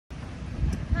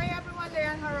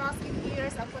Lilian Harosky here.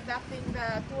 I'm conducting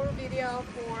the tour video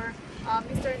for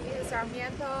Mr. and Mrs.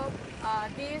 Sarmiento.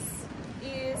 This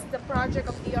is the project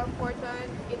of D.R.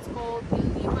 Horton. It's called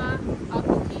Lima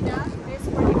Coquina. This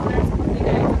particular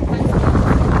Coquina is a flexible.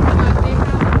 They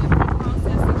have different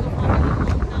houses, single-family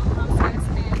home, townhouses,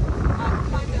 and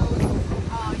condos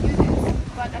units.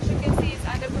 But as you can see, it's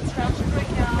under construction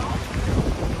right now.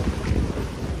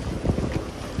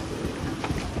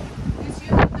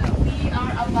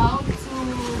 About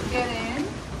to get in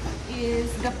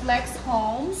is the Flex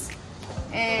Homes,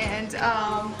 and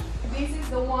this is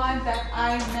the one that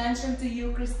I mentioned to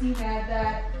you, Christina,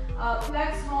 that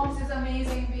Flex Homes is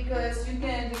amazing because you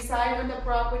can reside on the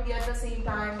property at the same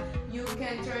time. You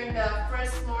can turn the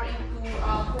first floor into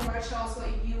commercial, so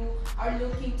if you are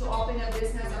looking to open a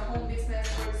business, a home business,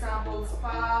 for example,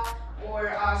 spa or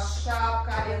a shop,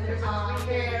 cutting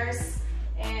hairs,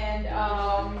 and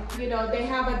you know, they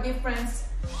have a different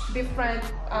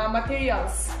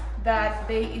materials that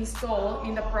they install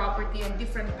in the property and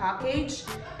different package,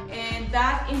 and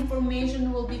that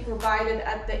information will be provided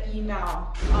at the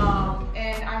email,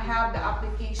 and I have the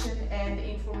application and the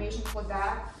information for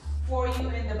that for you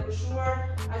in the brochure.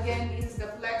 Again, this is the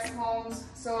Flex Homes.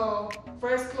 So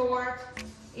first floor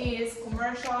is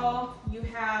commercial. You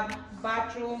have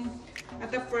bathroom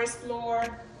at the first floor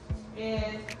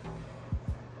and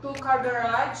 2-car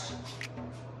garage.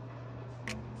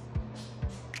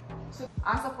 So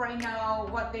as of right now,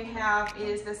 what they have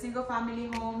is the single-family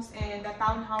homes and the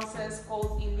townhouses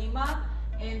called Lima,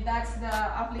 and that's the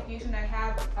application I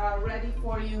have ready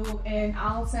for you, and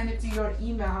I'll send it to your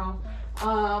email.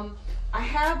 I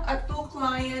have 2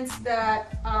 clients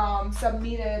that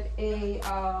submitted a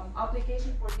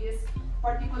application for this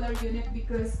particular unit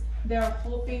because they're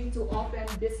hoping to open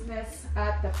business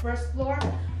at the first floor.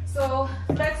 So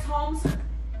Flex Homes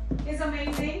is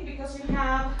amazing because you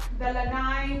have the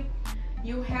lanai,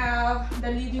 you have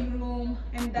the living room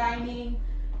and dining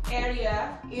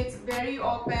area. It's very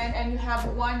open, and you have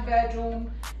 1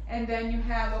 bedroom, and then you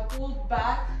have a pool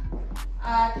bath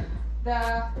at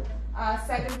the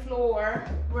 2nd floor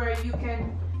where you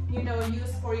can, you know,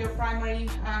 use for your primary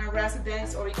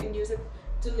residence, or you can use it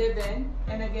to live in.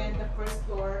 And again, the first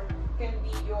floor can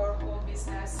be your home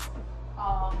business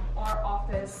or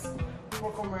office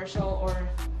for commercial, or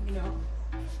you know.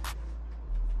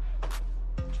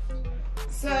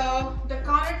 So the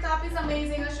countertop is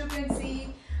amazing, as you can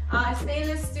see.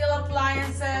 Stainless steel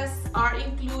appliances are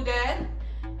included,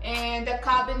 and the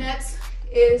cabinets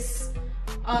is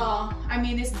I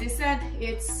mean, it's decent.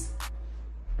 It's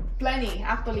plenty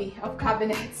actually of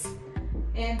cabinets,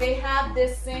 and they have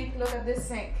this sink. Look at this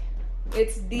sink.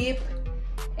 It's deep,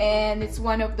 and it's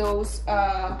one of those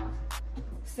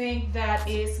sink that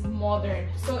is modern.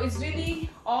 So it's really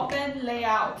open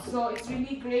layout, so it's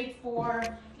really great for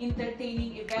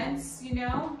entertaining events, you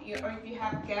know, or if you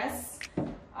have guests.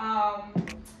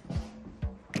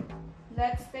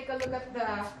 Let's take a look at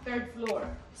the 3rd floor.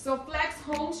 So Flex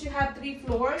Homes, you have 3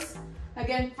 floors.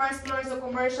 Again, first floor is a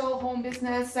commercial home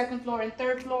business, 2nd floor and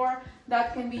 3rd floor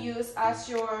that can be used as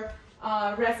your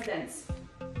residence.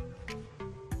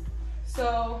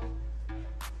 So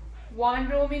 1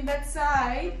 room in that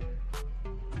side.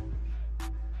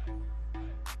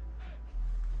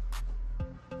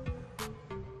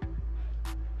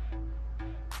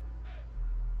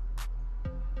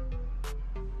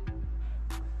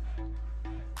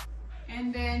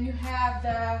 And then you have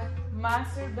the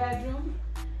master bedroom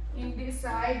in this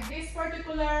side. This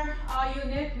particular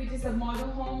unit, which is a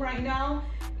model home right now,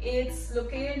 it's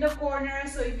located in the corner.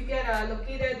 So if you get a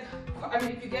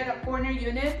if you get a corner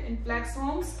unit in Flex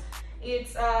Homes,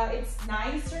 it's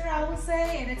nicer, I will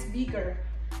say, and it's bigger.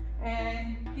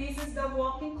 And this is the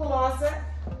walk-in closet.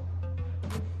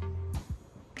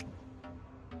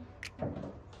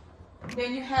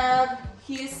 Then you have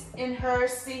his and her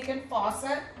sink and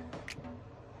faucet,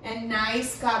 and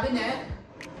nice cabinet.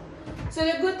 So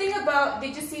the good thing about,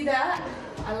 did you see that?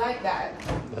 I like that.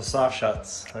 The soft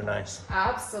shuts are nice.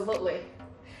 Absolutely.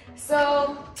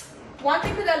 So one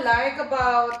thing that I like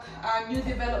about new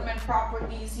development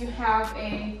properties, you have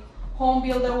a home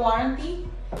builder warranty.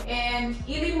 And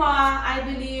Lima, I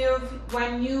believe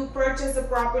when you purchase a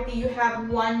property, you have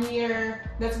 1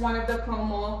 year. That's one of the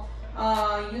promo.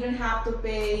 You don't have to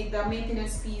pay the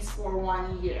maintenance fees for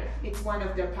 1 year. It's one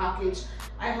of their package.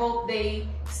 I hope they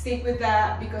stick with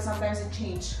that because sometimes it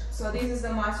changes. So this is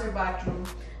the master bathroom,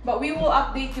 but we will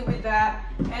update you with that.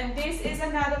 And this is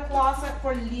another closet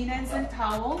for linens and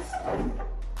towels.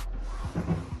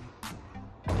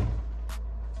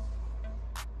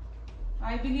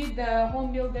 I believe the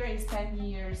home builder is 10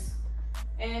 years.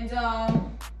 And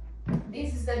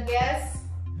this is the guest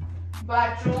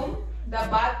bathroom. The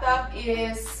bathtub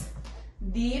is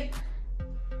deep.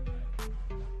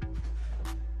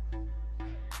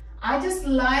 I just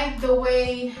like the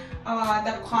way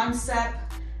the concept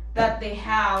that they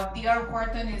have. D.R.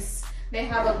 Horton they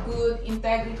have a good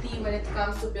integrity when it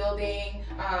comes to building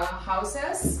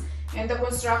houses, and the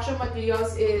construction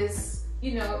materials is,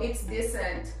 you know, it's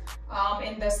decent.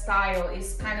 And the style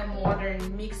is kind of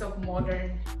modern, mix of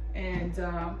modern and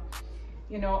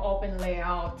you know, open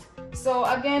layout. So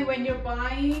again, when you're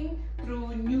buying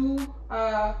through new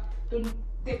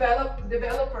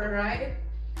developer, right,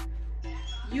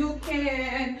 you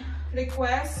can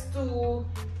request to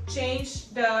change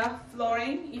the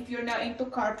flooring if you're not into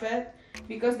carpet,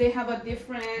 because they have a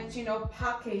different, you know,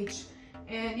 package.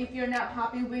 And if you're not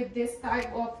happy with this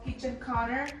type of kitchen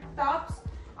countertops,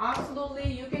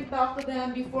 absolutely, you can talk to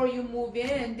them before you move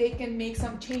in. They can make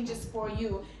some changes for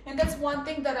you. And that's one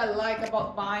thing that I like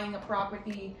about buying a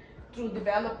property through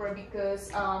developer,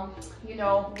 because you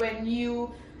know, when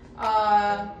you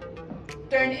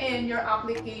turn in your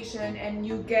application and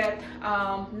you get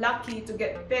lucky to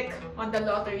get picked on the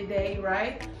lottery day,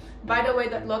 right? By the way,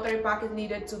 that lottery packet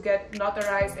needed to get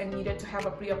notarized and needed to have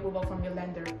a pre-approval from your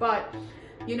lender. But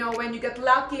you know, when you get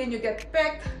lucky and you get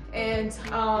picked, and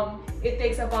it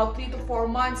takes about 3 to 4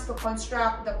 months to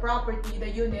construct the property, the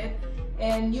unit,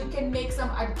 and you can make some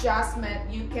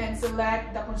adjustment. You can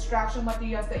select the construction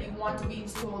materials that you want to be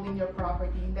installed in your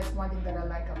property, and that's one thing that I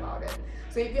like about it.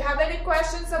 So if you have any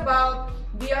questions about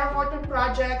D.R. Horton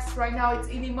projects, right now it's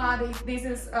Ilima.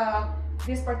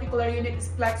 This particular unit is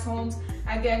Flex Homes,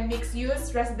 again, mixed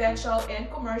use, residential and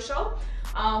commercial.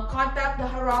 Contact the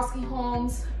Horowski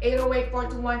Homes,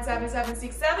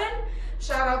 808-421-7767.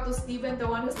 Shout out to Steven, the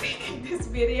one who's taking this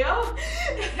video.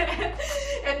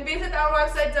 And visit our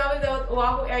website,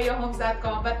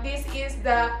 www.oahuareahomes.com. But this is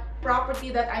the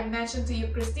property that I mentioned to you,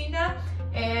 Christina,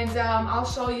 and I'll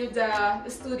show you the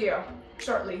studio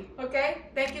shortly. Okay,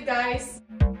 thank you guys.